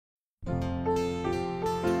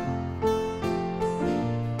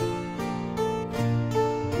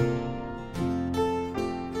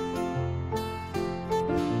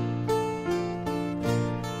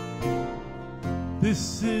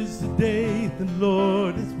This is the day the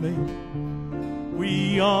Lord has made.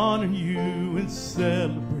 We honor you and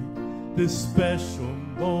celebrate this special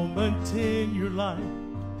moment in your life.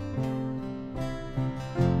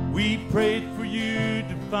 We prayed for you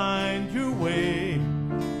to find your way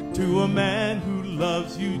to a man who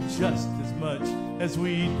loves you just as much as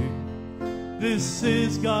we do. This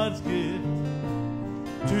is God's gift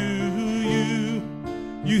to you.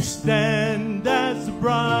 You stand as a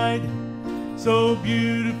bride, so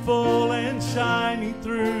beautiful and shining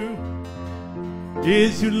through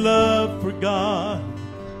is your love for God.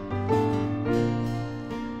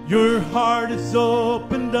 Your heart is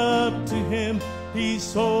opened up to Him.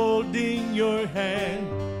 He's holding your hand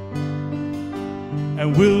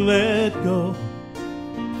and we'll let go.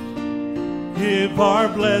 Give our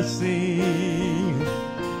blessing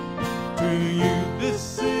to you.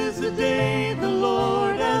 This is the day the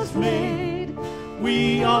Lord has made.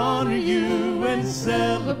 We honor you and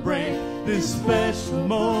celebrate this special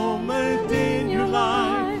moment in your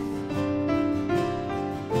life.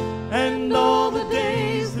 And all the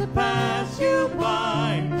days that pass you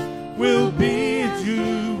by will be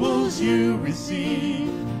jewels you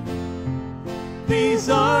receive. These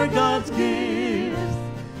are God's gifts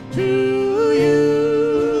to you.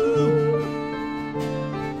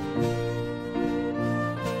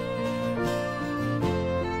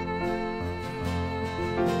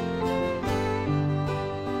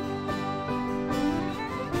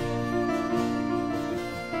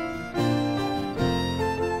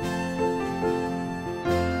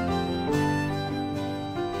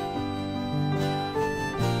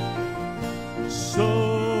 So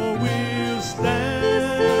we'll stand. This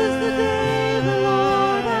is the day the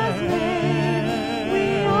Lord has made.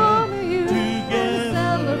 We honor you and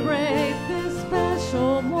celebrate this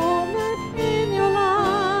special moment in your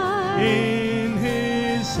life. In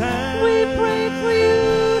His hand, we pray for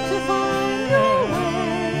you to find your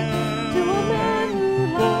way to a man who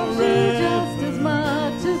loves you just as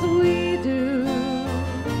much as we do.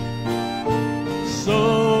 So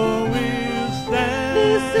we'll stand.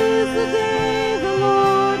 This is the day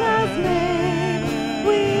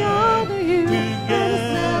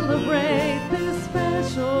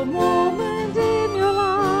moment in your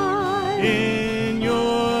life. In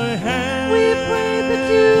your hand, we pray that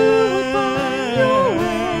you would find your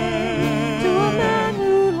way to a man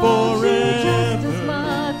who loves you just as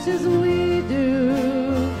much as we do.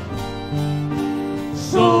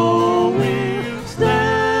 So we'll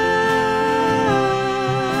stand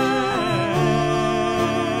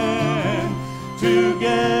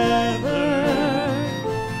together.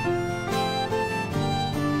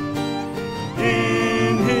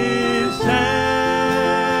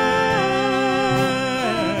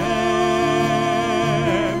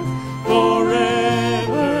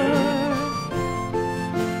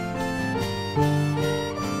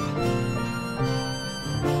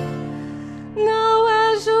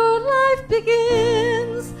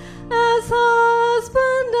 Begins as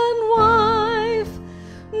husband and wife.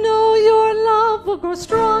 Know your love will grow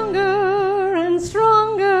stronger and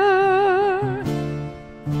stronger.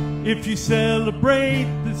 If you celebrate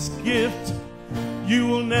this gift, you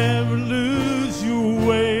will never lose your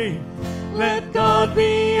way. Let God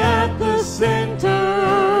be at the center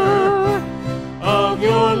of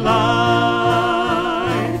your life,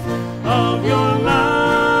 of your life.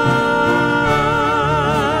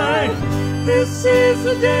 This is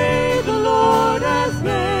the day the Lord has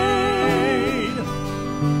made.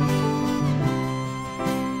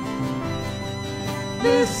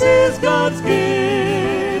 This is God's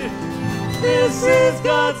gift. This is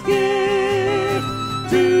God's gift.